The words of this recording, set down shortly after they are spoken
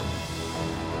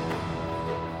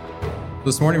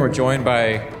This morning we're joined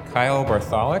by Kyle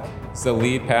Bartholic. He's the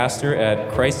lead pastor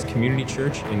at Christ Community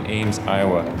Church in Ames,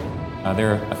 Iowa.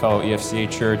 They're a fellow EFCA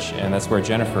church, and that's where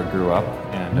Jennifer grew up,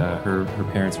 and her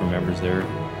parents were members there.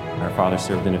 Our father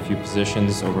served in a few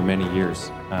positions over many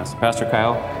years. So Pastor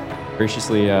Kyle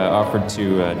graciously offered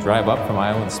to drive up from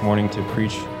Iowa this morning to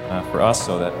preach for us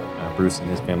so that Bruce and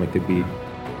his family could be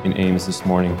in Ames this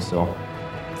morning. So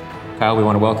Kyle, we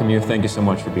want to welcome you. Thank you so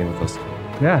much for being with us.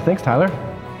 Yeah, thanks, Tyler.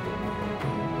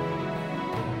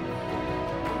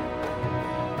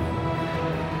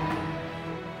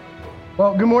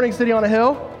 Well, good morning, City on a Hill.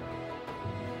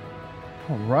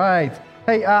 All right.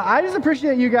 Hey, I just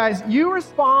appreciate you guys. You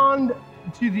respond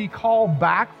to the call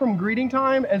back from greeting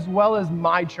time as well as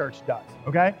my church does,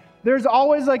 okay? There's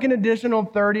always like an additional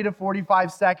 30 to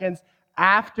 45 seconds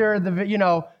after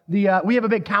we have a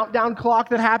big countdown clock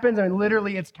that happens. I mean,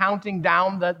 literally it's counting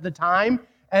down the time.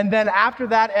 And then after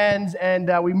that ends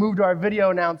and we move to our video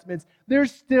announcements,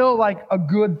 there's still like a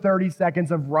good 30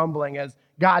 seconds of rumbling as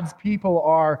God's people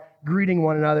are greeting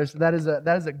one another. So that is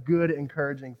a good,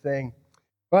 encouraging thing.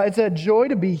 Well, it's a joy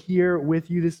to be here with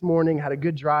you this morning. Had a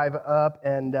good drive up,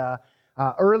 and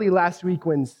early last week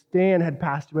when Stan had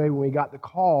passed away, when we got the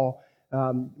call,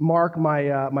 Mark,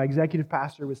 my executive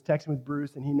pastor, was texting with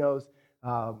Bruce, and he knows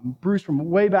Bruce from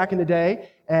way back in the day,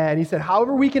 and he said,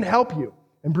 "However we can help you."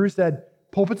 And Bruce said,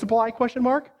 "Pulpit supply?" ?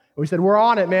 And we said, "We're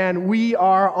on it, man. We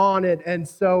are on it." And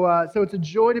so it's a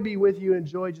joy to be with you, and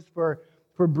joy just for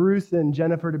Bruce and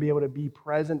Jennifer to be able to be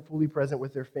present, fully present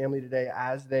with their family today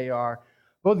as they are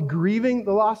both grieving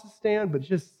the loss of Stan, but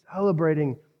just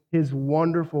celebrating his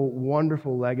wonderful,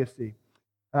 wonderful legacy.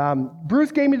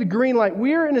 Bruce gave me the green light.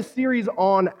 We're in a series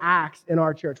on Acts in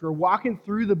our church. We're walking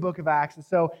through the book of Acts. And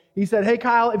so he said, "Hey,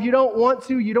 Kyle, if you don't want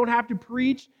to, you don't have to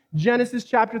preach Genesis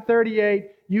chapter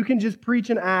 38. You can just preach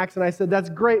in Acts." And I said,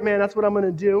 "That's great, man. That's what I'm going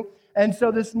to do." And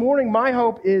so this morning, my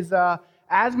hope is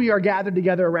as we are gathered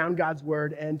together around God's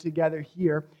word and together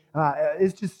here,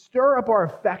 is to stir up our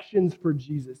affections for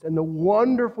Jesus and the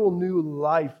wonderful new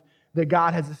life that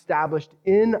God has established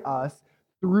in us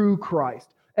through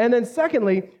Christ. And then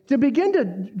secondly, to begin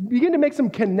to make some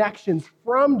connections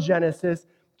from Genesis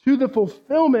to the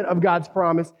fulfillment of God's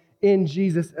promise in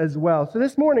Jesus as well. So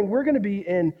this morning, we're going to be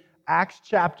in Acts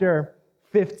chapter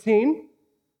 15.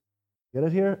 Get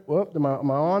it here? Whoop, am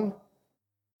I on?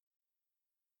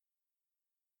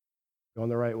 Going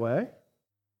the right way?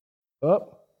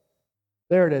 Oh,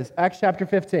 there it is. Acts chapter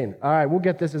 15. All right, we'll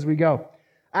get this as we go.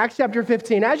 Acts chapter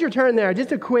 15. As you're turning there,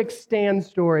 just a quick Stan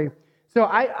story. So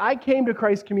I came to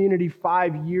Christ Community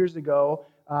 5 years ago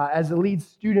as the lead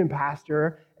student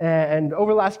pastor, and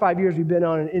over the last 5 years, we've been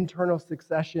on an internal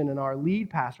succession, and our lead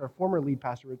pastor, our former lead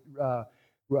pastor,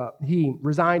 he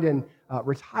resigned and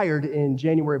retired in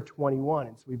January of 21,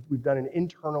 and so we've done an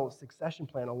internal succession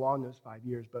plan along those 5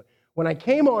 years. But when I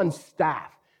came on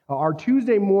staff, our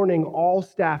Tuesday morning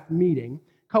all-staff meeting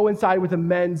coincided with a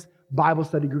men's Bible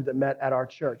study group that met at our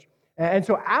church. And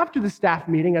so after the staff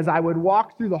meeting, as I would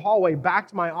walk through the hallway back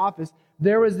to my office,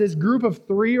 there was this group of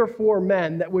 3 or 4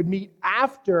 men that would meet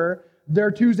after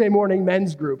their Tuesday morning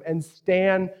men's group, and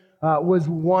Stan was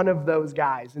one of those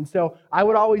guys. And so I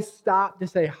would always stop to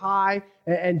say hi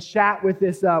and chat with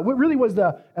this, what really was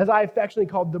as I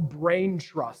affectionately called, the brain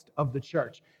trust of the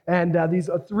church. And these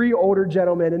 3 older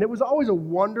gentlemen, and it was always a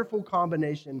wonderful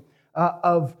combination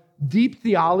of deep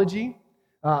theology,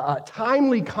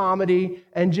 timely comedy,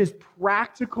 and just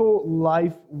practical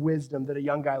life wisdom that a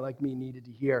young guy like me needed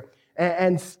to hear.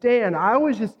 And Stan, I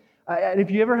always just, and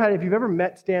if you've ever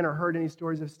met Stan or heard any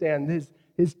stories of Stan,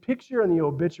 his picture in the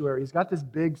obituary, he's got this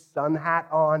big sun hat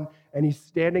on, and he's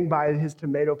standing by his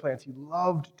tomato plants. He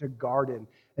loved to garden, and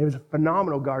he was a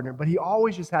phenomenal gardener, but he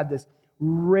always just had this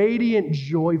radiant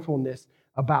joyfulness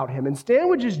about him. And Stan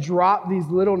would just drop these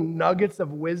little nuggets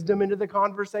of wisdom into the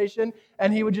conversation,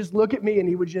 and he would just look at me, and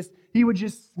he would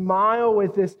just smile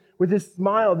with this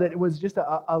smile that was just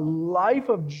a life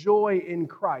of joy in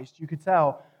Christ, you could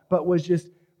tell, but was just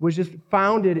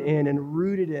founded in and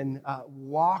rooted in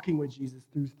walking with Jesus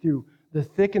through the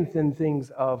thick and thin things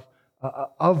of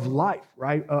life,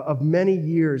 right? Of many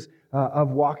years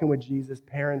of walking with Jesus,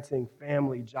 parenting,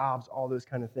 family, jobs, all those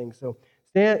kind of things. So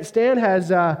Stan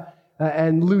has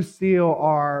and Lucille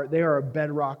are a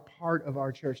bedrock part of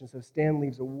our church, and so Stan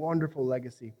leaves a wonderful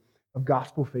legacy of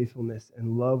gospel faithfulness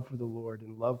and love for the Lord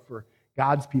and love for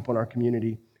God's people in our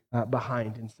community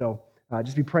behind. And so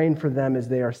just be praying for them as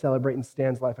they are celebrating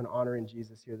Stan's life and honoring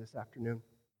Jesus here this afternoon.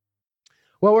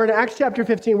 Well, we're in Acts chapter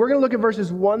 15. We're going to look at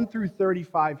verses 1 through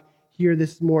 35 here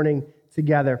this morning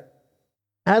together.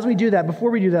 As we do that, before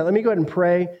we do that, let me go ahead and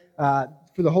pray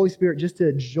for the Holy Spirit just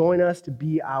to join us to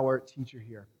be our teacher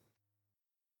here.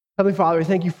 Heavenly Father, we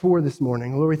thank you for this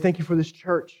morning. Lord, we thank you for this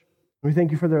church. We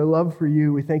thank you for their love for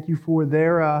you. We thank you for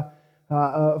their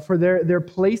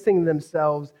placing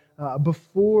themselves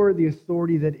before the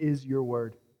authority that is your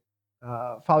word.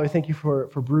 Father, we thank you for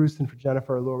Bruce and for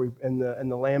Jennifer, Lord, and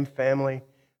the Lamb family.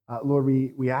 Lord,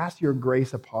 we ask your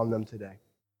grace upon them today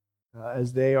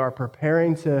as they are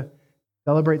preparing to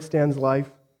celebrate Stan's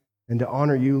life and to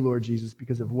honor you, Lord Jesus,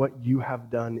 because of what you have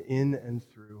done in and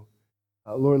through.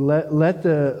 Lord, let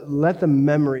the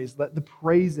memories, let the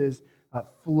praises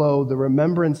flow, the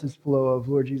remembrances flow of,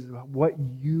 Lord Jesus, what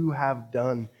you have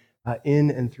done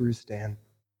in and through Stan.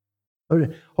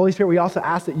 Lord, Holy Spirit, we also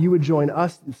ask that you would join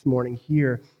us this morning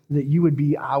here, that you would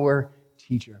be our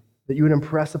teacher, that you would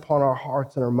impress upon our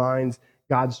hearts and our minds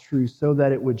God's truth so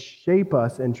that it would shape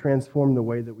us and transform the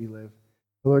way that we live.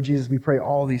 Lord Jesus, we pray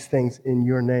all these things in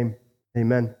your name.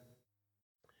 Amen.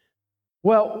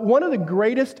 Well, one of the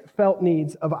greatest felt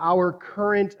needs of our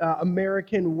current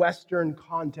American Western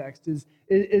context is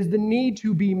the need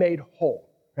to be made whole.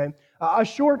 Okay? A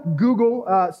short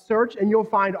Google search, and you'll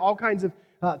find all kinds of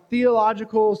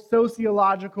theological,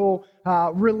 sociological,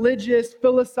 religious,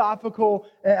 philosophical,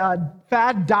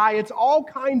 fad diets, all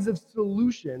kinds of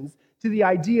solutions to the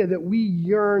idea that we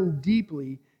yearn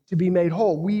deeply to be made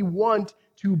whole. We want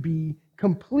to be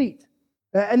complete.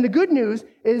 And the good news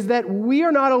is that we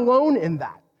are not alone in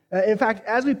that. In fact,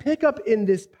 as we pick up in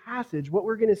this passage, what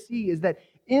we're going to see is that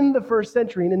in the first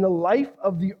century and in the life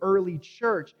of the early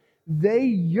church, they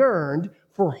yearned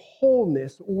for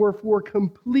wholeness or for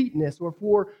completeness or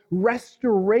for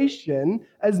restoration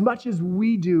as much as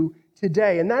we do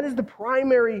today. And that is the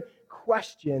primary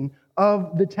question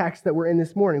of the text that we're in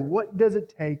this morning. What does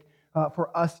it take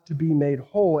for us to be made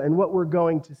whole? And what we're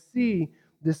going to see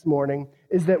this morning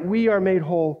is that we are made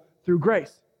whole through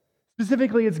grace.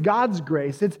 Specifically, it's God's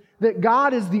grace. It's that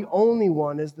God is the only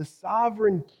one, as the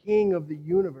sovereign king of the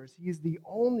universe. He is the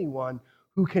only one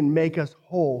who can make us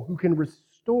whole, who can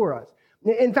restore us.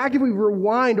 In fact, if we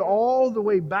rewind all the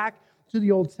way back to the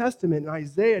Old Testament, in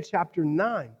Isaiah chapter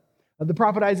 9, the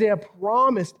prophet Isaiah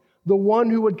promised the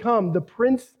one who would come, the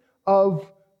Prince of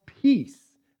Peace.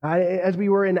 As we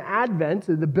were in Advent,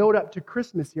 the build-up to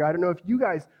Christmas here, I don't know if you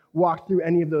guys walked through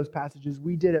any of those passages.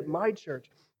 We did at my church.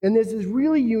 And there's this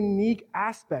really unique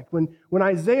aspect. When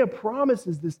Isaiah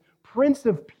promises this Prince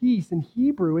of Peace in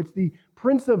Hebrew, it's the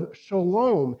Prince of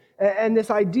Shalom. And this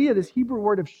idea, this Hebrew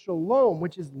word of shalom,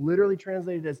 which is literally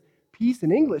translated as peace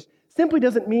in English, simply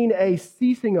doesn't mean a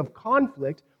ceasing of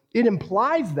conflict. It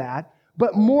implies that,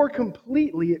 but more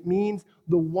completely, it means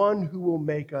the one who will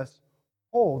make us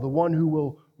whole, the one who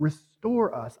will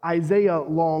restore us. Isaiah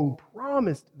long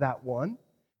promised that one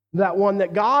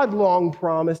that God long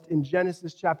promised in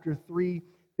Genesis chapter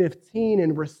 3:15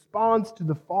 in response to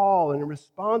the fall and in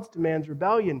response to man's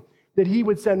rebellion, that he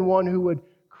would send one who would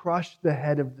crush the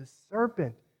head of the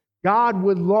serpent. God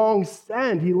would long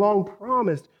send, he long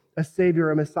promised a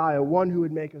Savior, a Messiah, one who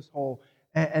would make us whole.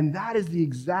 And that is the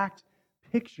exact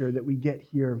picture that we get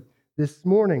here this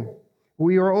morning.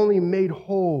 We are only made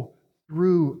whole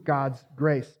through God's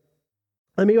grace.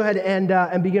 Let me go ahead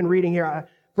and begin reading here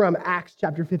from Acts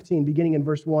chapter 15, beginning in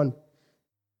verse 1.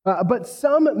 But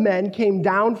some men came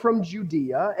down from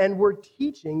Judea and were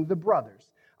teaching the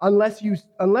brothers, unless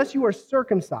you are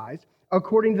circumcised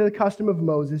according to the custom of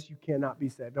Moses, you cannot be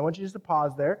saved. I want you just to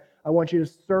pause there. I want you to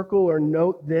circle or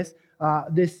note this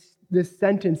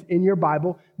sentence in your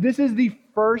Bible. This is the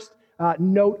first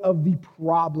note of the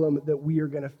problem that we are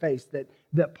going to face,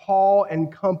 that Paul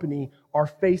and company are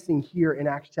facing here in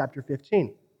Acts chapter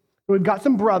 15. We've got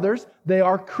some brothers. They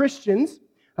are Christians,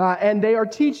 and they are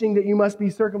teaching that you must be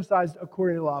circumcised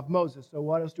according to the law of Moses. So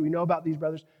what else do we know about these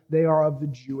brothers? They are of the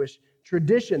Jewish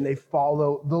tradition. They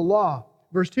follow the law.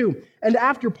 Verse 2, and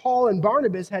after Paul and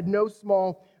Barnabas had no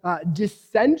small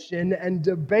dissension and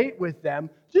debate with them,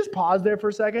 just pause there for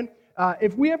a second.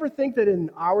 If we ever think that in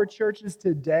our churches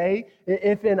today,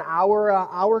 if in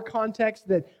our context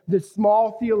that the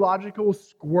small theological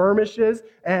skirmishes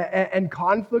and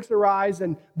conflicts arise,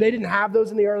 and they didn't have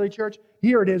those in the early church,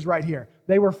 here it is right here.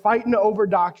 They were fighting over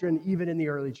doctrine even in the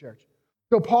early church.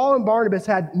 So Paul and Barnabas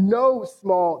had no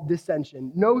small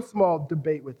dissension, no small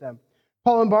debate with them.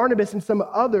 Paul and Barnabas and some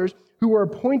others who were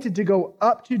appointed to go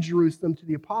up to Jerusalem to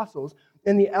the apostles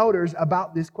and the elders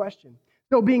about this question.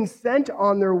 So being sent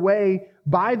on their way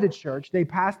by the church, they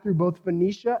passed through both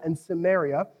Phoenicia and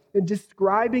Samaria,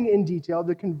 describing in detail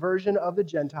the conversion of the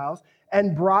Gentiles,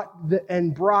 and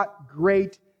brought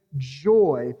great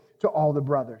joy to all the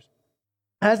brothers.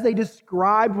 as they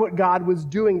described what God was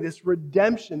doing, this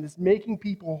redemption, this making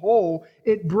people whole,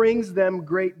 it brings them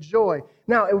great joy.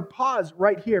 Now, it would pause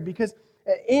right here because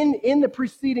in the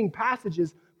preceding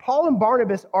passages, Paul and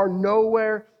Barnabas are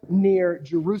nowhere near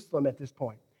Jerusalem at this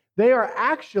point. They are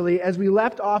actually, as we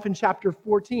left off in chapter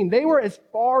 14, they were as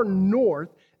far north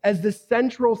as the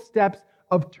central steppes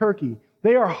of Turkey.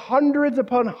 They are hundreds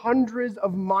upon hundreds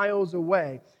of miles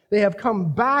away. They have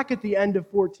come back at the end of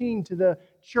 14 to the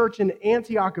church in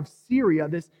Antioch of Syria,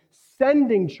 this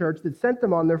sending church that sent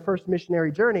them on their first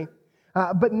missionary journey.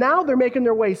 But now they're making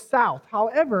their way south.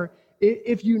 However,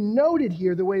 if you noted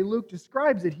here the way Luke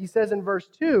describes it, he says in verse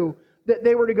 2 that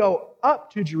they were to go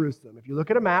up to Jerusalem. If you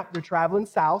look at a map, they're traveling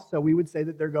south, so we would say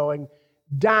that they're going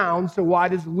down. So why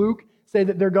does Luke say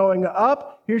that they're going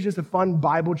up? Here's just a fun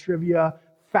Bible trivia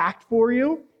fact for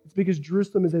you. It's because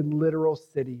Jerusalem is a literal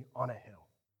city on a hill.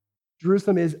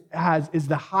 Jerusalem is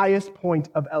the highest point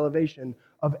of elevation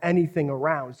of anything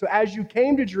around. So as you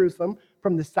came to Jerusalem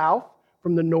from the south,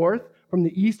 from the north, from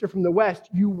the east, or from the west,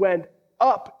 you went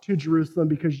up to Jerusalem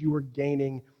because you were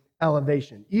gaining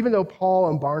elevation. Even though Paul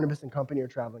and Barnabas and company are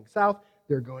traveling south,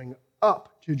 they're going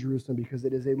up to Jerusalem because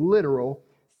it is a literal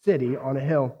city on a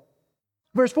hill.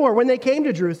 Verse 4, when they came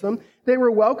to Jerusalem, they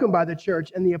were welcomed by the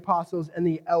church and the apostles and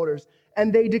the elders,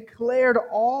 and they declared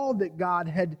all that God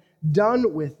had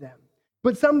done with them.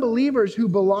 But some believers who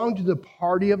belonged to the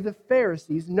party of the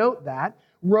Pharisees, note that,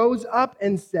 rose up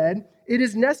and said, it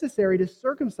is necessary to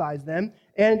circumcise them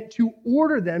and to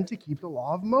order them to keep the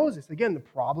law of Moses. Again, the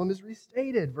problem is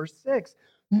restated. Verse 6,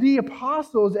 the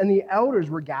apostles and the elders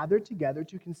were gathered together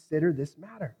to consider this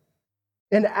matter.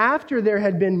 And after there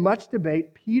had been much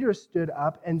debate, Peter stood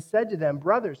up and said to them,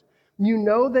 brothers, you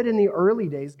know that in the early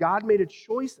days God made a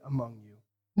choice among you,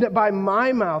 that by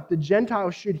my mouth the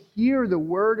Gentiles should hear the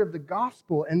word of the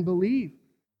gospel and believe.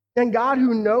 And God,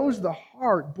 who knows the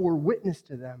heart, bore witness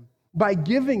to them by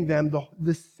giving them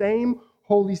the same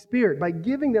Holy Spirit, by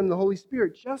giving them the Holy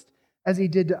Spirit just as he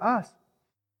did to us.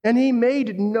 And he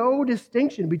made no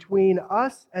distinction between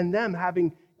us and them,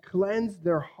 having cleansed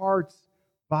their hearts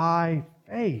by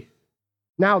faith.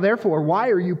 Now, therefore, why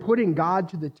are you putting God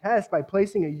to the test by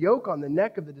placing a yoke on the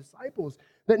neck of the disciples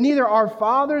that neither our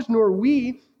fathers nor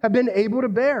we have been able to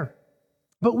bear?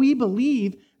 But we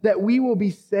believe that we will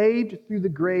be saved through the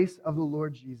grace of the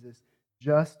Lord Jesus,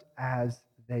 just as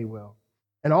they will.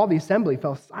 And all the assembly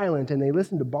fell silent, and they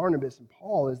listened to Barnabas and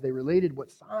Paul as they related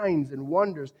what signs and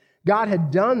wonders God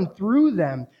had done through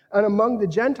them and among the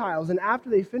Gentiles. And after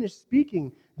they finished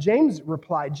speaking, James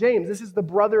replied. James, this is the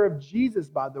brother of Jesus,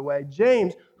 by the way.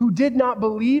 James, who did not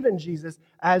believe in Jesus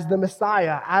as the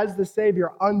Messiah, as the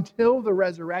Savior, until the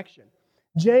resurrection.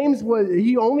 James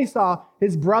he only saw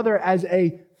his brother as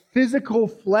a physical,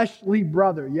 fleshly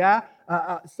brother,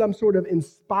 some sort of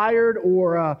inspired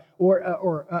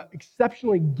or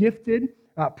exceptionally gifted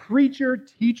preacher,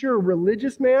 teacher,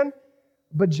 religious man.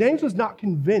 But James was not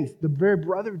convinced, the very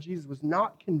brother of Jesus was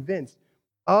not convinced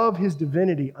of his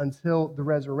divinity until the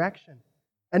resurrection.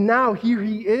 And now here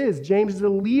he is. James is the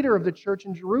leader of the church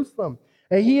in Jerusalem.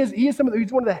 And he's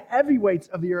one of the heavyweights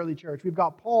of the early church. We've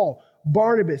got Paul,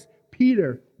 Barnabas,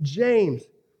 Peter, James.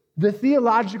 The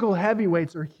theological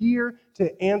heavyweights are here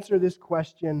to answer this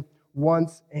question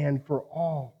once and for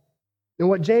all. And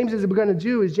what James is going to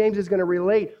do is James is going to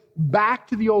relate back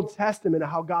to the Old Testament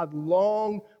how God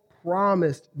long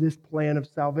promised this plan of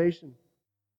salvation.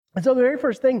 And so the very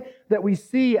first thing that we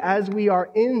see as we are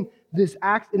in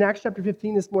Acts chapter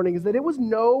 15 this morning is that it was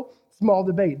no small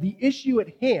debate. The issue at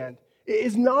hand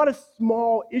is not a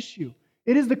small issue.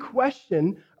 It is the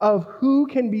question of who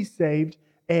can be saved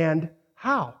and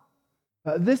how.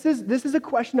 This is a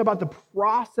question about the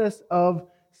process of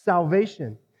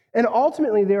salvation. And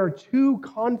ultimately, there are two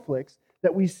conflicts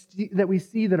that we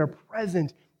see that are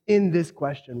present in this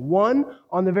question. One,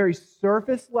 on the very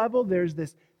surface level, there's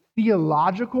this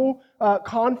theological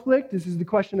conflict. This is the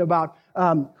question about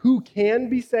who can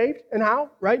be saved and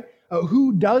how, right?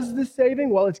 Who does the saving?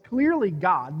 Well, it's clearly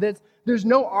God. There's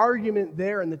no argument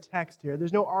there in the text here.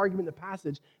 There's no argument in the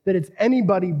passage that it's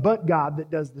anybody but God that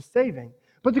does the saving.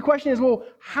 But the question is, well,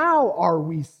 how are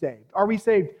we saved? Are we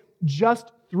saved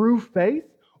just through faith?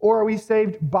 Or are we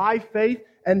saved by faith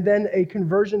and then a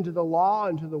conversion to the law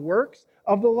and to the works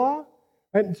of the law?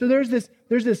 Right? So there's this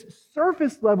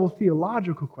surface level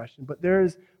theological question, but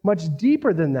there's much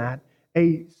deeper than that,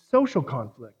 a social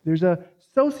conflict. There's a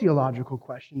sociological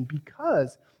question,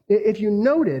 because if you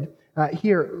noted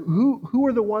here, who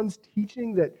are the ones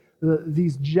teaching that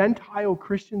these Gentile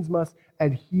Christians must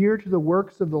adhere to the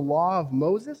works of the law of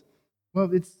Moses? Well,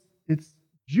 it's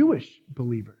Jewish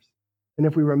believers. And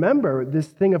if we remember, this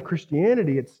thing of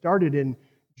Christianity, it started in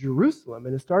Jerusalem.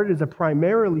 And it started as a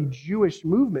primarily Jewish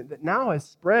movement that now has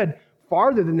spread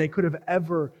farther than they could have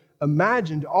ever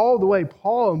imagined. All the way,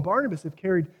 Paul and Barnabas have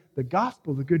carried the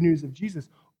gospel, the good news of Jesus,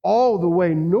 all the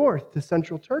way north to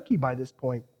central Turkey by this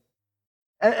point.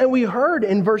 And we heard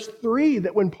in verse 3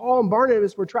 that when Paul and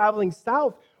Barnabas were traveling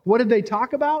south, what did they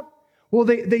talk about? Well,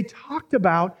 they talked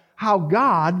about how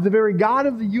God, the very God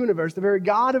of the universe, the very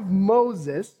God of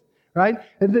Moses, right,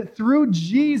 and that through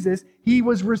Jesus, he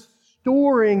was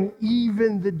restoring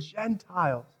even the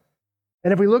Gentiles.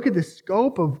 And if we look at the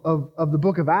scope of the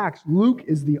book of Acts, Luke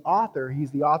is the author.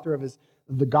 He's the author of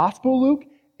the Gospel Luke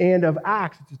and of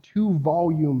Acts. It's a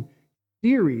 2-volume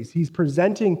series. He's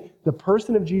presenting the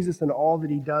person of Jesus and all that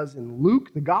he does in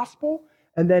Luke, the Gospel,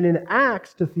 and then in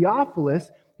Acts to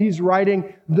Theophilus, he's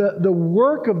writing the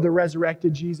work of the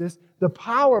resurrected Jesus, the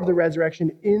power of the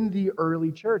resurrection in the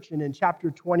early church. And in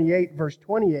chapter 28, verse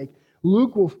 28,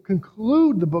 Luke will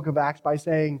conclude the book of Acts by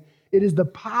saying, it is the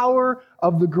power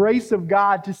of the grace of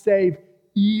God to save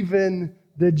even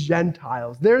the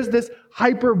Gentiles. There's this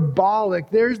hyperbolic,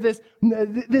 there's this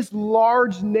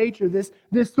large nature, this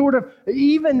sort of,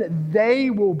 even they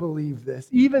will believe this.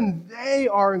 Even they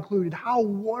are included. How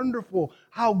wonderful,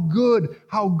 how good,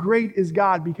 how great is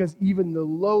God, because even the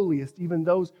lowliest, even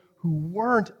those who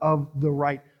weren't of the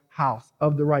right house,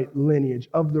 of the right lineage,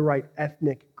 of the right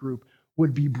ethnic group,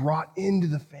 would be brought into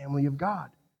the family of God.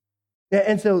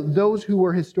 And so those who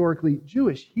were historically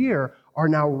Jewish here are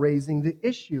now raising the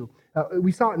issue.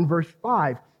 We saw it in verse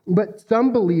 5. But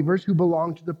some believers who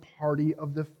belong to the party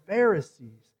of the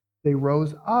Pharisees, they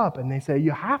rose up and they say,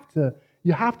 you have to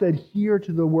adhere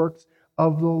to the works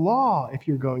of the law if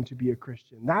you're going to be a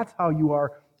Christian. That's how you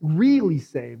are really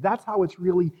saved. That's how it's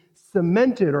really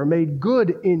cemented or made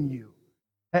good in you.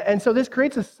 And so this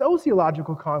creates a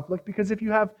sociological conflict, because if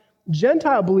you have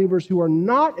Gentile believers who are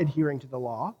not adhering to the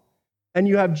law, and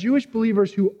you have Jewish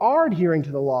believers who are adhering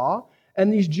to the law,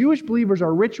 and these Jewish believers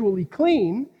are ritually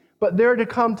clean, but they're to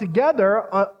come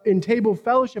together in table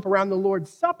fellowship around the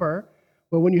Lord's Supper.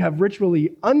 But when you have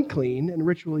ritually unclean and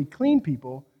ritually clean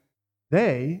people,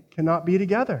 they cannot be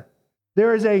together.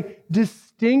 There is a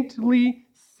distinctly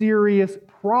serious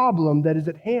problem that is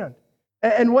at hand.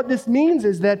 And what this means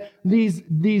is that these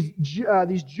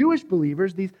Jewish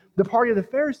believers, the party of the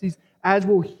Pharisees, as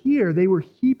we'll hear, they were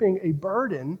heaping a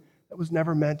burden that was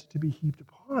never meant to be heaped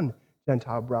upon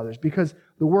Gentile brothers, because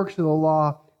the works of the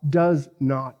law does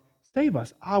not save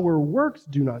us. Our works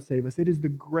do not save us. It is the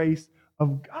grace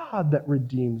of God that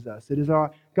redeems us. It is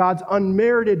God's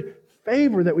unmerited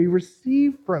favor that we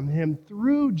receive from him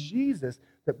through Jesus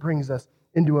that brings us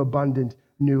into abundant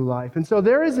new life. And so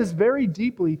there is this very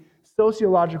deeply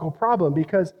sociological problem,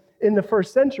 because in the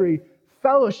first century,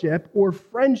 fellowship or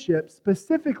friendship,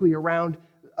 specifically around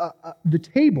the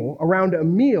table, around a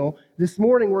meal. This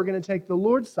morning, we're going to take the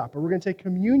Lord's Supper. We're going to take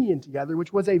communion together,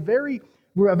 which was a very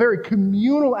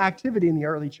communal activity in the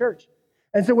early church.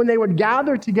 And so when they would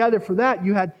gather together for that,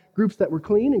 you had groups that were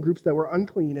clean and groups that were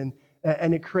unclean,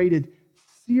 and it created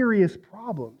serious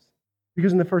problems.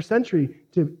 Because in the first century,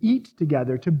 to eat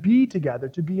together, to be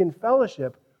in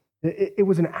fellowship, it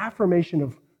was an affirmation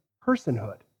of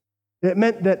personhood. It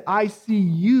meant that I see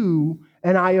you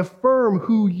and I affirm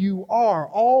who you are,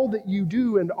 all that you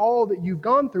do and all that you've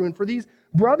gone through. And for these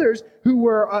brothers who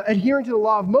were adhering to the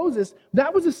law of Moses,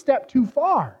 that was a step too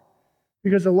far.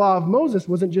 Because the law of Moses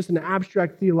wasn't just an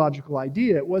abstract theological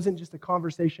idea. It wasn't just a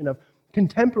conversation of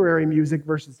contemporary music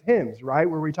versus hymns, right?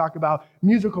 Where we talk about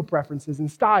musical preferences and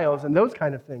styles and those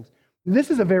kind of things. This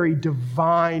is a very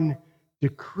divine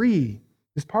decree.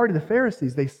 This party of the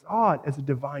Pharisees, they saw it as a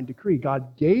divine decree.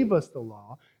 God gave us the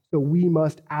law, so we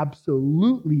must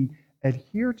absolutely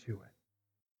adhere to it.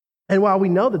 And while we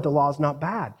know that the law is not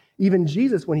bad, even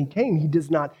Jesus, when he came, he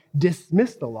does not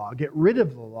dismiss the law, get rid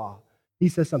of the law. He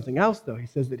says something else, though. He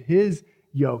says that his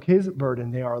yoke, his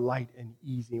burden, they are light and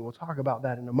easy. And we'll talk about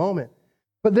that in a moment.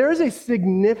 But there is a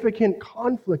significant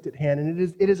conflict at hand,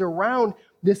 and it is around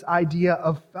this idea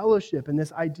of fellowship and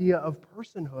this idea of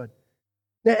personhood.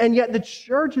 And yet the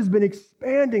church has been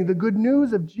expanding. The good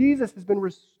news of Jesus has been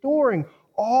restoring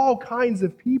all kinds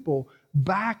of people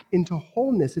back into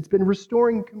wholeness. It's been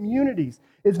restoring communities.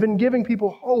 It's been giving people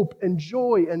hope and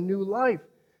joy and new life.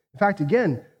 In fact,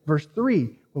 again, verse 3,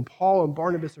 when Paul and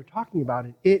Barnabas are talking about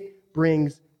it, it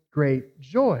brings great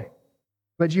joy.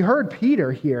 But you heard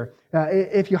Peter here.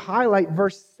 If you highlight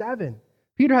verse 7,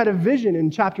 Peter had a vision in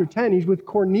chapter 10. He's with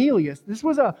Cornelius. This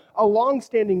was a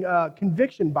long-standing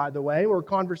conviction, by the way, or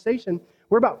conversation.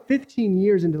 We're about 15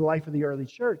 years into the life of the early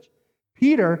church.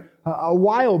 Peter, a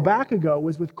while back ago,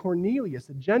 was with Cornelius,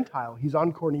 a Gentile. He's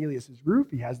on Cornelius'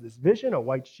 roof. He has this vision, a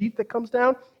white sheet that comes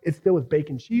down. It's filled with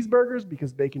bacon cheeseburgers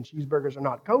because bacon cheeseburgers are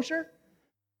not kosher.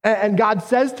 And God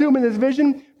says to him in this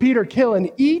vision, Peter, kill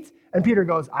and eat. And Peter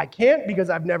goes, I can't because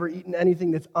I've never eaten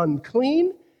anything that's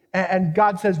unclean. And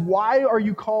God says, why are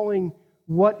you calling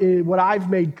what I've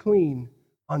made clean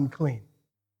unclean?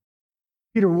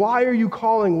 Peter, why are you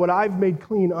calling what I've made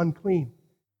clean unclean?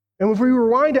 And if we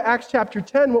rewind to Acts chapter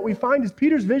 10, what we find is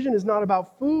Peter's vision is not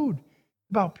about food, it's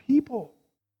about people.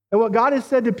 And what God has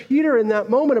said to Peter in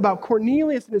that moment about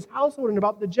Cornelius and his household and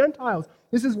about the Gentiles,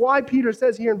 this is why Peter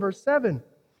says here in verse 7,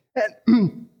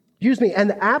 and,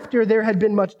 and after there had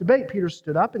been much debate, Peter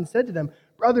stood up and said to them,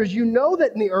 brothers, you know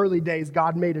that in the early days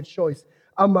God made a choice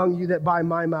among you that by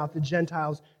my mouth the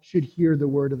Gentiles should hear the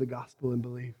word of the gospel and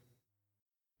believe.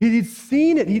 He'd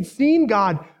seen it. He'd seen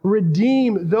God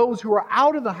redeem those who were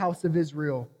out of the house of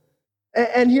Israel.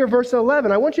 And here, verse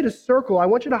 11, I want you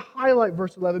to highlight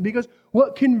verse 11, because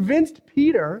what convinced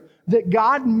Peter that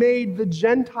God made the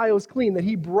Gentiles clean, that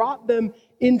he brought them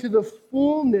into the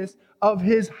fullness of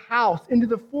his house, into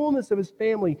the fullness of his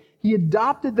family, he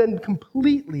adopted them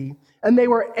completely, and they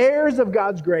were heirs of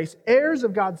God's grace, heirs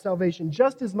of God's salvation,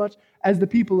 just as much as the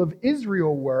people of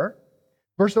Israel were.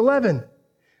 Verse 11,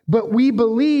 but we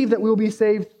believe that we will be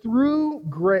saved through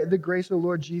the grace of the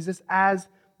Lord Jesus as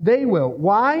they will.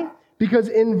 Why? Because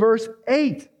in verse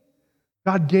 8,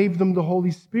 God gave them the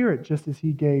Holy Spirit just as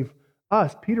he gave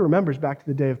us. Peter remembers back to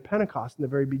the day of Pentecost in the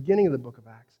very beginning of the book of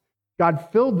Acts. God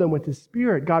filled them with his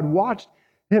Spirit. God watched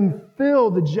him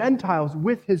fill the Gentiles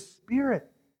with his Spirit.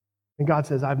 And God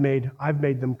says, I've made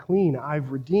them clean.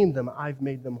 I've redeemed them. I've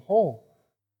made them whole.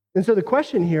 And so the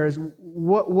question here is,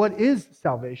 what is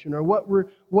salvation, or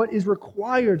what is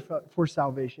required for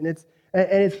salvation? It's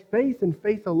faith and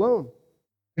faith alone.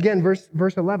 Again, verse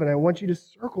 11, I want you to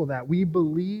circle that. We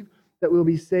believe that we'll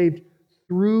be saved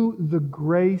through the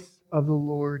grace of the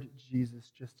Lord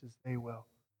Jesus, just as they will.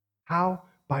 How?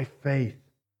 By faith.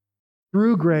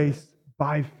 Through grace,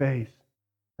 by faith.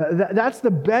 That's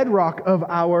the bedrock of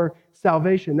our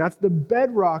salvation. That's the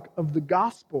bedrock of the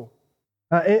gospel.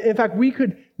 In fact, we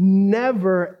could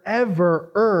never,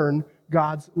 ever earn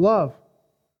God's love.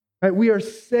 Right? We are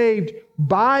saved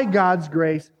by God's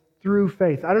grace through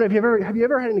faith. I don't know, have you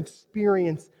ever had an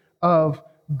experience of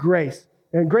grace?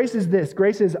 And grace is this.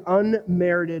 Grace is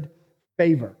unmerited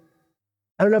favor.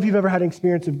 I don't know if you've ever had an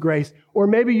experience of grace, or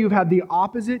maybe you've had the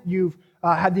opposite. You've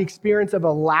had the experience of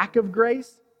a lack of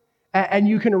grace, and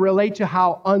you can relate to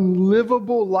how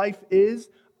unlivable life is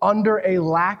under a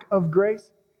lack of grace.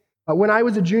 When I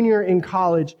was a junior in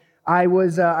college, I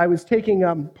was taking,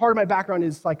 part of my background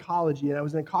is psychology, and I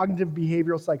was in a cognitive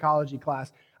behavioral psychology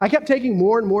class. I kept taking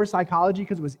more and more psychology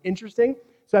because it was interesting.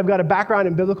 So I've got a background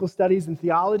in biblical studies and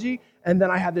theology, and then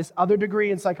I had this other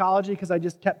degree in psychology because I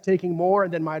just kept taking more,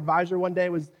 and then my advisor one day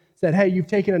said, hey, you've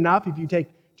taken enough. If you take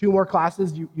 2 more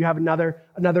classes, you have another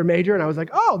major. And I was like,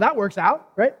 oh, that works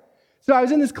out, right? So I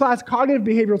was in this class, cognitive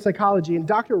behavioral psychology, and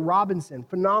Dr. Robinson,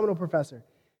 phenomenal professor,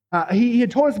 he had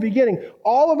told us at the beginning,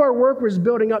 all of our work was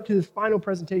building up to this final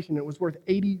presentation. It was worth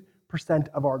 80%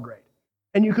 of our grade.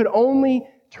 And you could only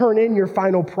turn in your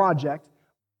final project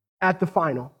at the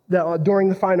final, during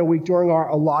the final week, during our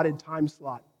allotted time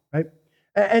slot, right?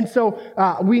 And so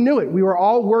we knew it. We were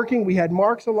all working. We had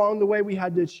marks along the way we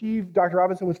had to achieve. Dr.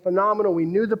 Robinson was phenomenal. We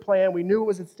knew the plan. We knew what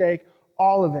was at stake,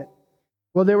 all of it.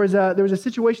 Well, there was a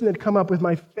situation that had come up with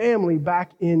my family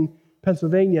back in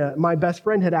Pennsylvania. My best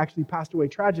friend had actually passed away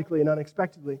tragically and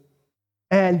unexpectedly.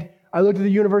 And I looked at the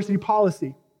university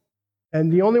policy.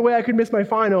 And the only way I could miss my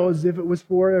final is if it was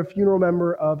for a funeral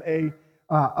member of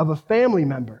a family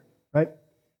member, right?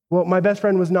 Well, my best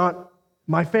friend was not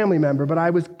my family member, but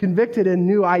I was convicted and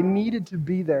knew I needed to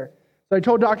be there. So I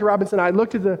told Dr. Robinson, I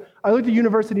looked at the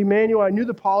university manual, I knew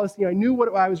the policy, I knew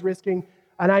what I was risking,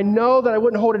 and I know that I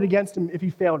wouldn't hold it against him if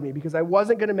he failed me, because I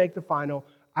wasn't going to make the final.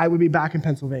 I would be back in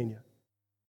Pennsylvania.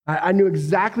 I knew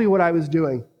exactly what I was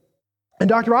doing. And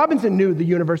Dr. Robinson knew the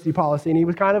university policy, and he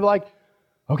was kind of like,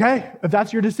 okay, if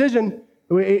that's your decision,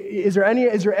 is there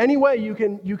any way you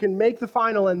can make the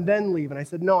final and then leave? And I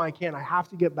said, no, I can't. I have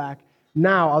to get back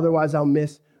now, otherwise I'll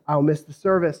miss the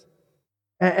service.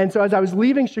 And so as I was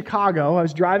leaving Chicago, I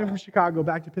was driving from Chicago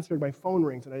back to Pittsburgh, my phone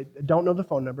rings, and I don't know the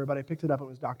phone number, but I picked it up, and it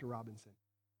was Dr. Robinson.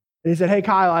 And he said, hey,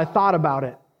 Kyle, I thought about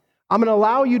it. I'm going to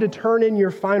allow you to turn in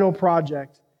your final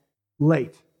project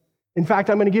late. In fact,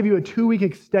 I'm going to give you a 2-week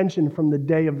extension from the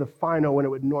day of the final when it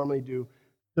would normally do,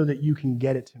 so that you can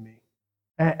get it to me.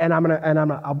 And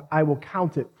I will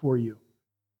count it for you.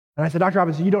 And I said, Dr.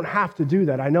 Robinson, you don't have to do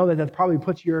that. I know that probably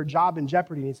puts your job in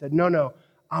jeopardy. And he said, no,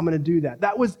 I'm going to do that.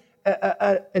 That was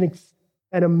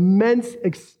an immense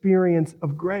experience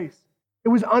of grace. It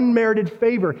was unmerited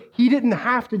favor. He didn't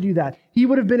have to do that. He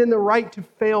would have been in the right to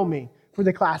fail me for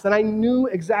the class, and I knew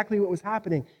exactly what was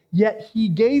happening. Yet he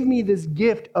gave me this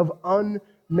gift of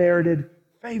unmerited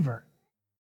favor.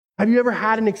 Have you ever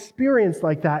had an experience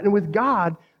like that? And with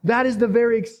God, that is the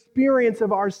very experience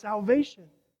of our salvation.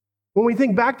 When we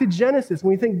think back to Genesis,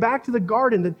 when we think back to the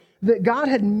garden, that God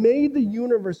had made the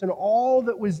universe and all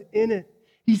that was in it.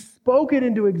 He spoke it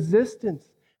into existence.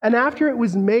 And after it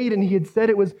was made and he had said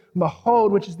it was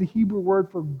mahod, which is the Hebrew word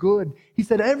for good, he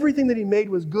said everything that he made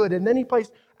was good. And then he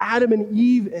placed Adam and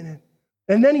Eve in it.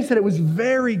 And then he said it was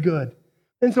very good.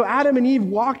 And so Adam and Eve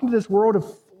walked into this world of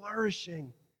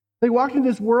flourishing. They walked into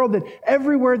this world that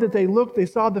everywhere that they looked, they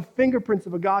saw the fingerprints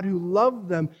of a God who loved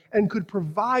them and could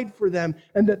provide for them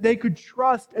and that they could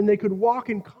trust and they could walk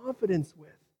in confidence with.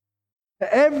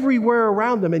 Everywhere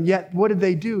around them. And yet, what did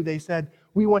they do? They said,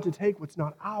 we want to take what's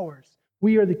not ours.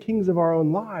 We are the kings of our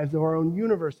own lives, of our own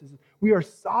universes. We are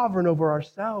sovereign over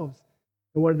ourselves.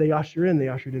 And what did they usher in? They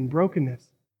ushered in brokenness.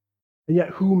 And yet,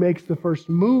 who makes the first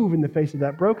move in the face of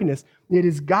that brokenness? It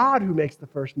is God who makes the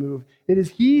first move. It is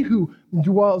He who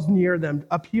dwells near them,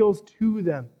 appeals to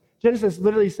them. Genesis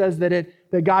literally says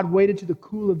that God waited to the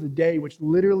cool of the day, which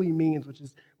literally means, which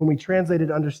is when we translate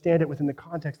it, understand it within the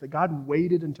context, that God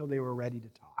waited until they were ready to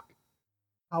talk.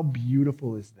 How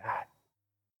beautiful is that?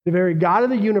 The very God of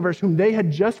the universe, whom they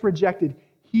had just rejected,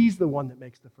 He's the one that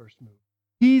makes the first move.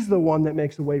 He's the one that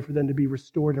makes a way for them to be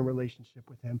restored in relationship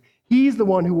with Him. He's the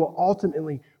one who will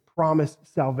ultimately promise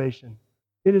salvation.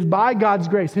 It is by God's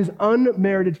grace, His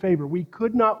unmerited favor. We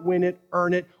could not win it,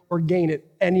 earn it, or gain it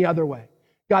any other way.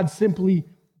 God simply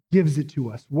gives it to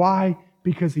us. Why?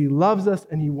 Because He loves us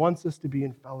and He wants us to be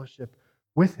in fellowship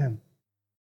with Him.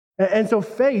 And so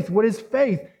faith, what is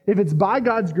faith? If it's by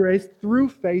God's grace, through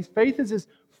faith, faith is this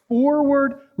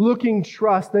forward-looking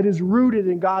trust that is rooted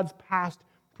in God's past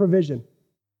provision.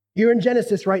 You're in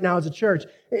Genesis right now as a church.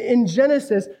 In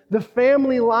Genesis, the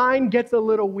family line gets a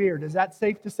little weird. Is that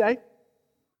safe to say?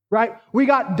 Right? We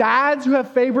got dads who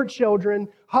have favorite children,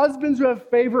 husbands who have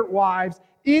favorite wives.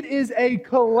 It is a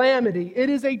calamity. It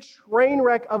is a train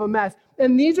wreck of a mess.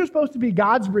 And these are supposed to be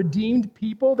God's redeemed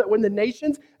people that when the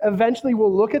nations eventually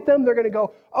will look at them, they're going to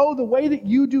go, oh, the way that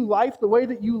you do life, the way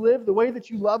that you live, the way that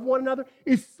you love one another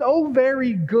is so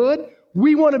very good.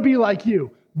 We want to be like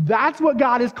you. That's what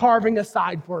God is carving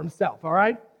aside for Himself, all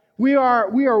right? We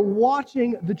are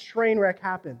watching the train wreck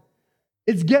happen.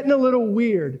 It's getting a little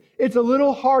weird. It's a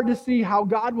little hard to see how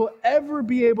God will ever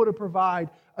be able to provide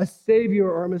a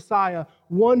Savior or a Messiah,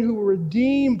 one who will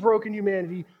redeem broken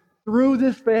humanity through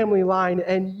this family line,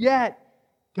 and yet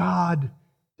God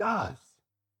does.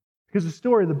 Because the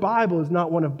story of the Bible is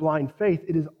not one of blind faith.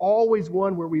 It is always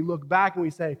one where we look back and we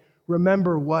say,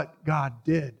 remember what God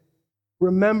did.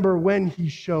 Remember when He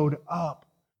showed up.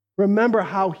 Remember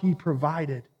how He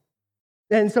provided.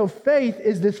 And so faith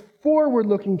is this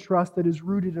forward-looking trust that is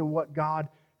rooted in what God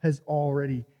has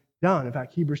already done. In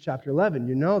fact, Hebrews chapter 11,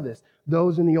 you know this.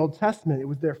 Those in the Old Testament, it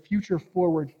was their future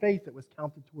forward faith that was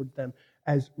counted towards them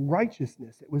as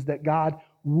righteousness. It was that God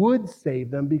would save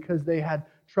them because they had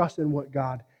trust in what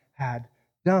God had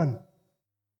done.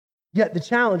 Yet the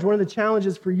challenge, one of the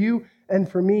challenges for you and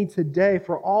for me today,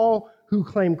 for all who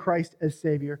claim Christ as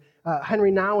Savior,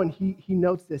 Henry Nouwen, he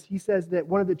notes this. He says that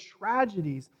one of the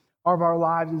tragedies of our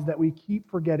lives is that we keep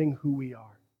forgetting who we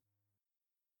are.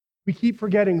 We keep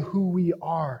forgetting who we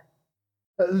are.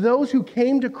 Those who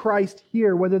came to Christ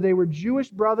here, whether they were Jewish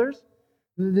brothers,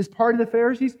 this part of the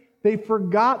Pharisees, they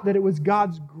forgot that it was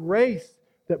God's grace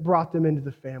that brought them into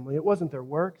the family. It wasn't their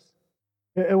works.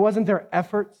 It wasn't their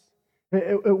efforts.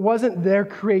 It wasn't their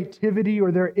creativity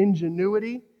or their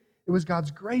ingenuity. It was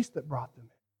God's grace that brought them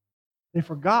in. They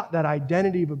forgot that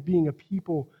identity of being a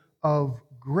people of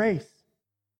grace.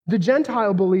 The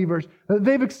Gentile believers,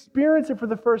 they've experienced it for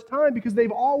the first time because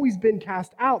they've always been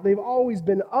cast out. They've always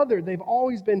been othered. They've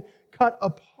always been cut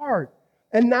apart.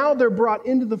 And now they're brought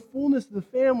into the fullness of the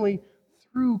family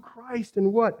through Christ.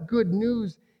 And what good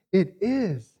news it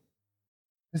is.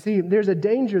 You see, there's a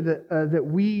danger that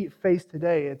we face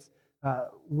today. It's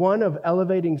one of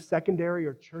elevating secondary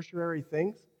or tertiary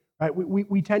things. Right?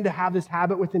 We tend to have this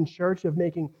habit within church of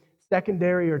making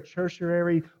secondary or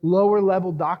tertiary, lower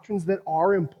level doctrines that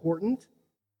are important,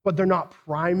 but they're not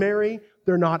primary,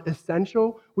 they're not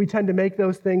essential. We tend to make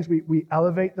those things, we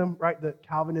elevate them, right? The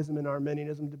Calvinism and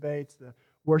Arminianism debates, the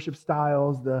worship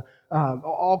styles, the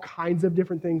all kinds of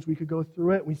different things. We could go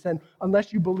through it. We said,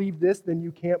 unless you believe this, then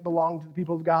you can't belong to the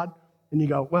people of God. And you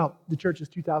go, well, the church is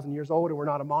 2,000 years old and we're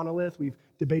not a monolith. We've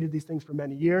debated these things for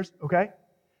many years, okay?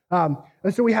 And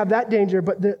so we have that danger,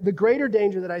 but the greater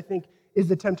danger that I think is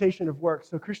the temptation of works.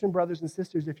 So Christian brothers and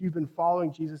sisters, if you've been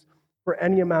following Jesus for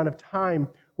any amount of time,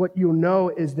 what you'll know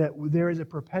is that there is a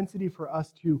propensity for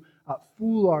us to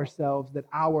fool ourselves that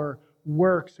our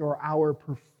works or our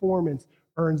performance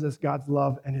earns us God's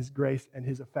love and His grace and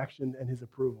His affection and His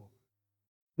approval.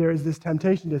 There is this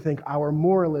temptation to think our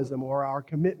moralism or our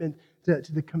commitment to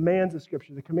the commands of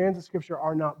Scripture. The commands of Scripture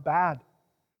are not bad.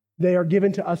 They are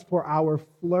given to us for our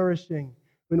flourishing.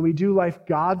 When we do life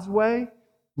God's way,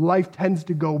 life tends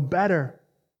to go better.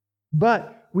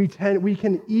 But we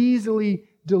can easily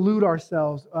delude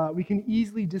ourselves. We can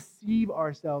easily deceive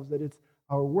ourselves that it's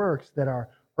our works that are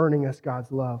earning us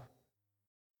God's love.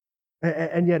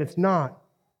 And yet it's not.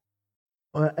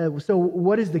 So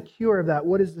what is the cure of that?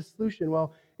 What is the solution?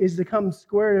 Well, is to come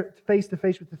square face to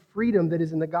face with the freedom that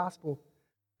is in the gospel.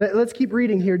 Let's keep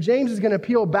reading here. James is going to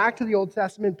appeal back to the Old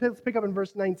Testament. Let's pick up in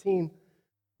verse 19.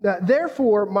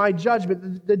 Therefore, my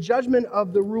judgment, the judgment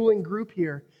of the ruling group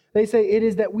here, they say it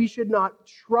is that we should not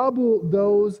trouble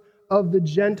those of the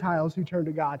Gentiles who turn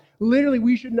to God. Literally,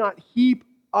 we should not heap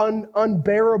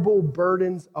unbearable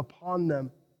burdens upon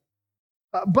them.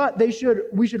 But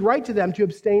we should write to them to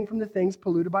abstain from the things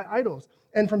polluted by idols,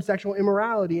 and from sexual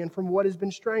immorality, and from what has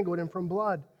been strangled, and from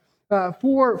blood.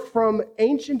 For from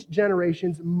ancient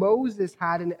generations Moses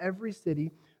had in every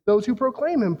city those who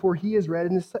proclaim him, for he is read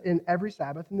in every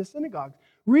Sabbath in the synagogues.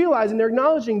 Realizing, they're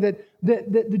acknowledging that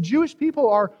the Jewish people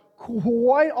are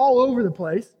quite all over the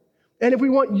place. And if we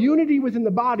want unity within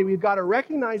the body, we've got to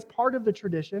recognize part of the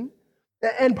tradition.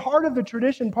 And part of the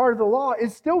tradition, part of the law,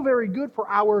 is still very good for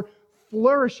our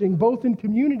flourishing, both in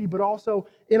community but also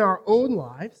in our own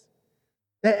lives.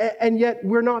 And yet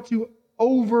we're not to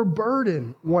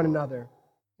overburden one another.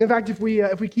 In fact, if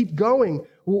we keep going,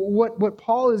 what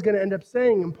Paul is going to end up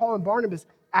saying, and Paul and Barnabas,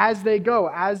 as they go,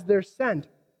 as they're sent,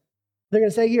 they're going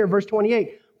to say here, verse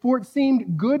 28, for it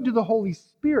seemed good to the Holy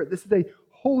Spirit. This is a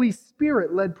Holy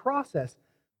Spirit-led process.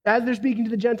 As they're speaking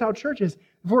to the Gentile churches,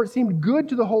 for it seemed good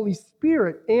to the Holy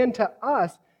Spirit and to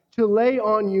us to lay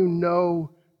on you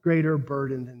no greater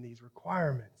burden than these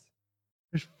requirements.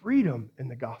 There's freedom in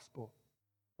the gospel.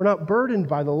 We're not burdened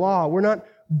by the law. We're not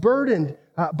burdened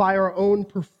by our own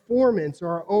performance or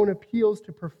our own appeals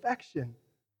to perfection.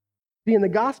 See, in the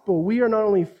gospel, we are not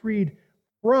only freed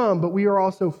from, but we are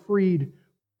also freed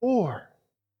for.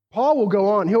 Paul will go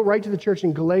on. He'll write to the church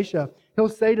in Galatia. He'll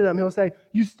say to them,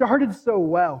 you started so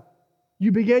well.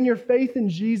 You began your faith in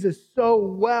Jesus so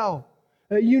well.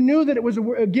 You knew that it was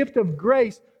a gift of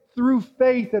grace through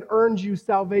faith that earned you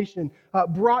salvation,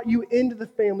 brought you into the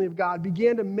family of God,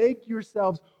 began to make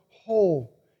yourselves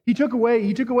whole. He took away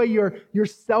your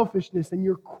selfishness and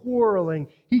your quarreling.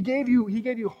 He gave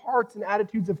you hearts and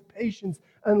attitudes of patience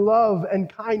and love and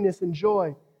kindness and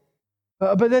joy.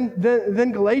 But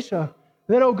then Galatians,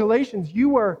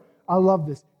 I love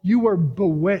this, you were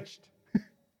bewitched.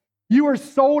 You were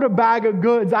sold a bag of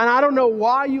goods, and I don't know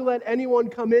why you let anyone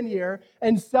come in here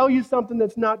and sell you something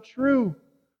that's not true.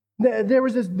 There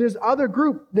was this other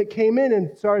group that came in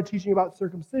and started teaching about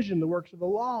circumcision, the works of the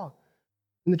law.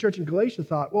 And the church in Galatia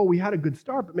thought, well, we had a good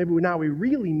start, but maybe now we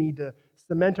really need to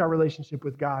cement our relationship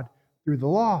with God through the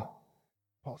law.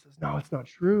 Paul says, no, it's not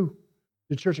true.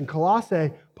 The church in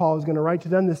Colossae, Paul is going to write to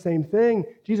them the same thing.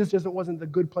 Jesus just wasn't the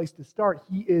good place to start.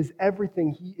 He is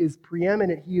everything. He is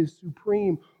preeminent. He is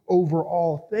supreme over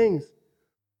all things.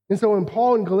 And so in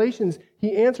Paul in Galatians,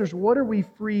 he answers, what are we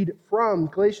freed from?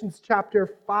 Galatians chapter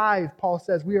 5, Paul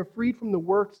says, we are freed from the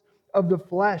works of the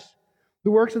flesh.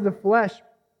 The works of the flesh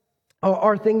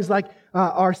are things like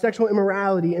our sexual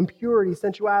immorality, impurity,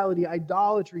 sensuality,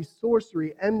 idolatry,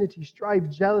 sorcery, enmity, strife,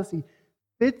 jealousy,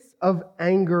 fits of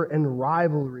anger and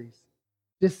rivalries,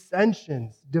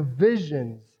 dissensions,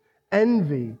 divisions,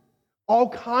 envy, all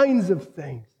kinds of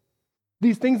things.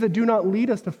 These things that do not lead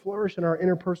us to flourish in our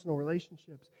interpersonal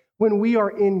relationships. When we are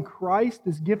in Christ,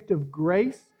 this gift of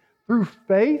grace, through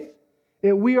faith,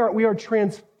 we are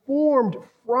transformed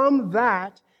from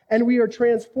that, and we are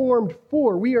transformed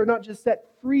for. We are not just set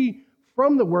free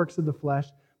from the works of the flesh,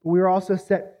 but we are also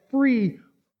set free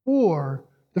for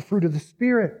the fruit of the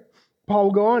Spirit. Paul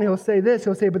will go on, he'll say this,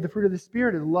 but the fruit of the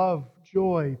Spirit is love,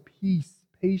 joy, peace,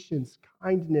 patience,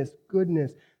 kindness,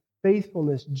 goodness,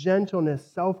 faithfulness, gentleness,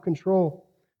 self-control.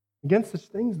 Against such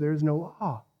things there is no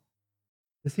law.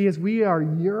 You see, as we are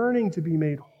yearning to be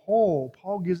made whole,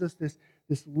 Paul gives us this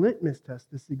litmus test,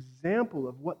 this example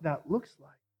of what that looks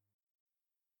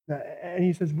like. And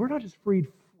he says, we're not just freed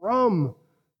from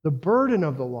the burden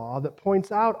of the law that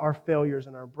points out our failures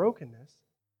and our brokenness,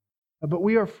 but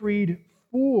we are freed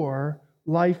for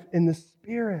life in the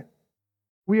Spirit.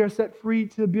 We are set free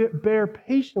to bear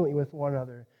patiently with one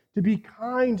another, to be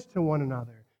kind to one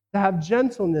another, to have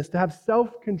gentleness, to have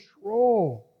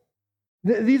self-control.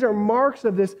 These are marks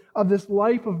of this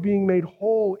life of being made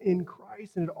whole in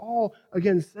Christ. And it all,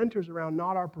 again, centers around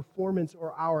not our performance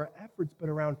or our efforts, but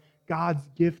around God's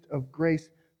gift of grace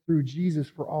through Jesus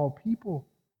for all people.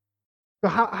 So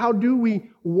how do we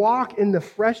walk in the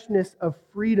freshness of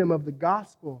freedom of the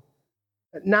gospel?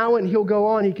 Now, and he'll go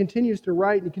on, he continues to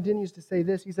write and he continues to say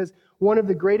this. He says, one of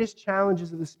the greatest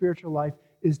challenges of the spiritual life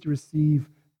is to receive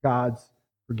God's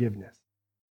forgiveness.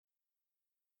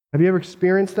 Have you ever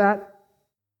experienced that?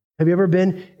 Have you ever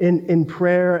been in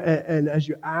prayer and as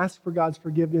you ask for God's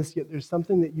forgiveness, yet there's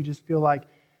something that you just feel like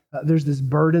there's this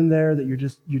burden there that you're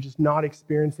just not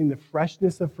experiencing the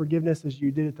freshness of forgiveness as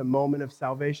you did at the moment of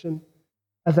salvation?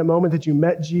 At the moment that you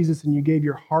met Jesus and you gave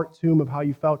your heart to him, of how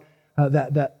you felt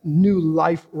that new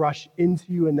life rush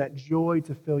into you and that joy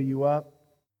to fill you up.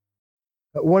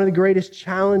 But one of the greatest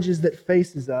challenges that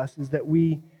faces us is that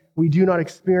we do not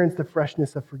experience the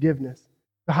freshness of forgiveness.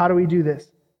 So how do we do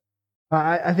this?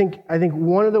 I think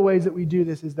one of the ways that we do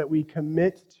this is that we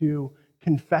commit to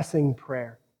confessing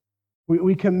prayer.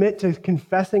 We commit to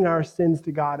confessing our sins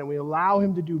to God, and we allow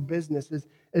him to do business,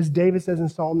 as David says in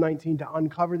Psalm 19, to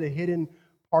uncover the hidden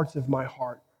parts of my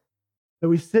heart. That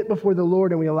we sit before the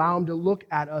Lord and we allow him to look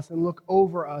at us and look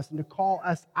over us and to call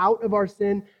us out of our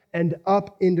sin and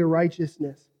up into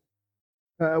righteousness.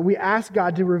 We ask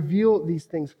God to reveal these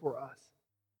things for us.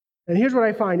 And here's what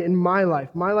I find in my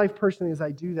life personally, as I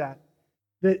do that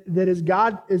as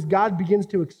God begins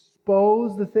to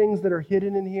expose the things that are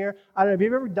hidden in here. I don't know, have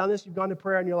you ever done this? You've gone to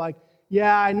prayer and you're like,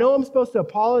 yeah, I know I'm supposed to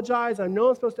apologize. I know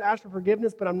I'm supposed to ask for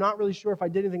forgiveness, but I'm not really sure if I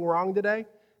did anything wrong today.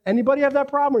 Anybody have that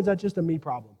problem, or is that just a me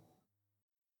problem?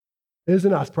 It is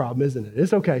an us problem, isn't it?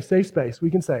 It's okay. Safe space.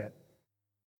 We can say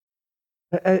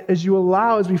it. As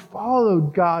we follow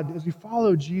God, as we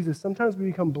follow Jesus, sometimes we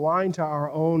become blind to our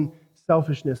own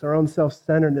selfishness, our own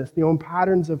self-centeredness, the own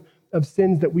patterns of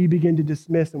sins that we begin to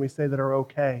dismiss and we say that are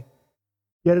okay.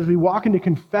 Yet as we walk into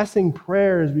confessing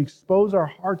prayer, as we expose our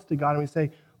hearts to God and we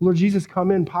say, Lord Jesus, come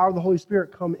in, power of the Holy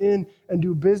Spirit, come in and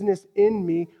do business in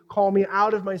me, call me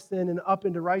out of my sin and up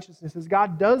into righteousness. As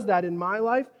God does that in my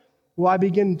life, well, I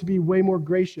begin to be way more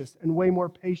gracious and way more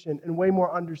patient and way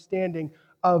more understanding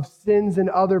of sins in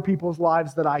other people's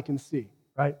lives that I can see,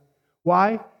 right?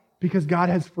 Why? Because God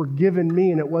has forgiven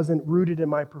me and it wasn't rooted in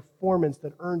my performance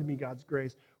that earned me God's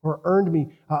grace or earned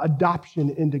me adoption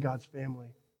into God's family.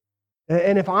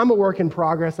 And if I'm a work in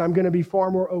progress, I'm going to be far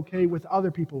more okay with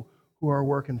other people who are a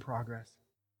work in progress.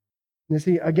 And you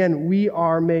see, again, we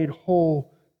are made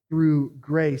whole through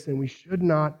grace, and we should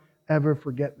not ever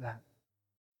forget that.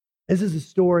 This is a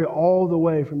story all the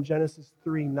way from Genesis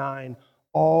 3:9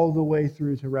 all the way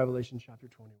through to Revelation chapter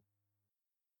 21.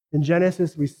 In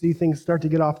Genesis, we see things start to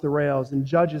get off the rails. In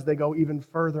Judges, they go even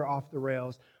further off the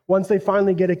rails. Once they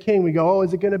finally get a king, we go, oh,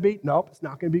 is it going to be? Nope, it's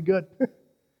not going to be good.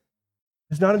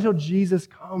 It's not until Jesus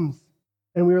comes.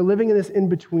 And we are living in this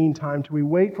in-between time till we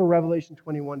wait for Revelation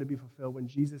 21 to be fulfilled when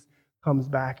Jesus comes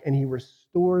back and he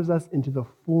restores us into the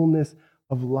fullness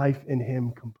of life in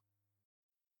him completely.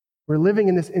 We're living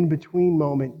in this in-between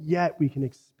moment, yet we can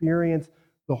experience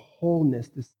the wholeness,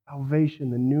 the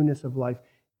salvation, the newness of life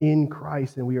in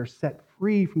Christ, and we are set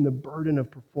free from the burden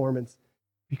of performance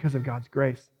because of God's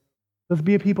grace. Let's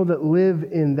be a people that live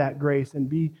in that grace and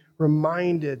be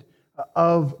reminded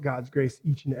of God's grace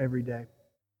each and every day.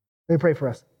 Let me pray for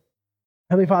us.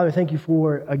 Heavenly Father, thank you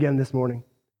for, again, this morning.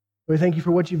 Lord, thank you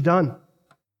for what you've done.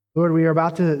 Lord, we are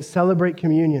about to celebrate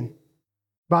communion,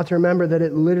 about to remember that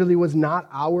it literally was not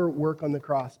our work on the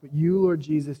cross, but you, Lord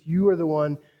Jesus, you are the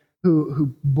one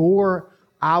who bore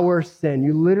our sin.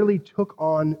 You literally took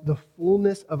on the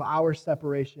fullness of our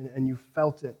separation and you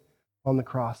felt it on the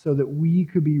cross so that we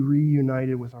could be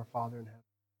reunited with our Father in heaven,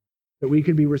 that we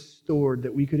could be restored,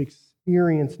 that we could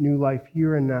experience new life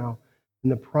here and now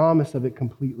and the promise of it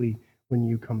completely when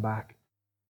you come back.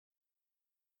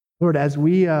 Lord, as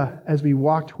we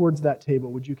walk towards that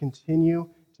table, would you continue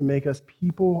to make us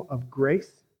people of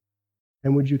grace,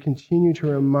 and would you continue to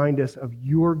remind us of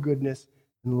your goodness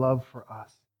and love for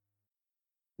us?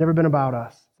 Never been about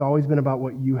us. It's always been about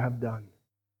what you have done.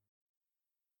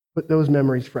 Put those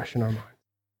memories fresh in our minds.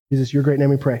 Jesus, your great name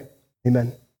we pray.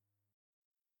 Amen.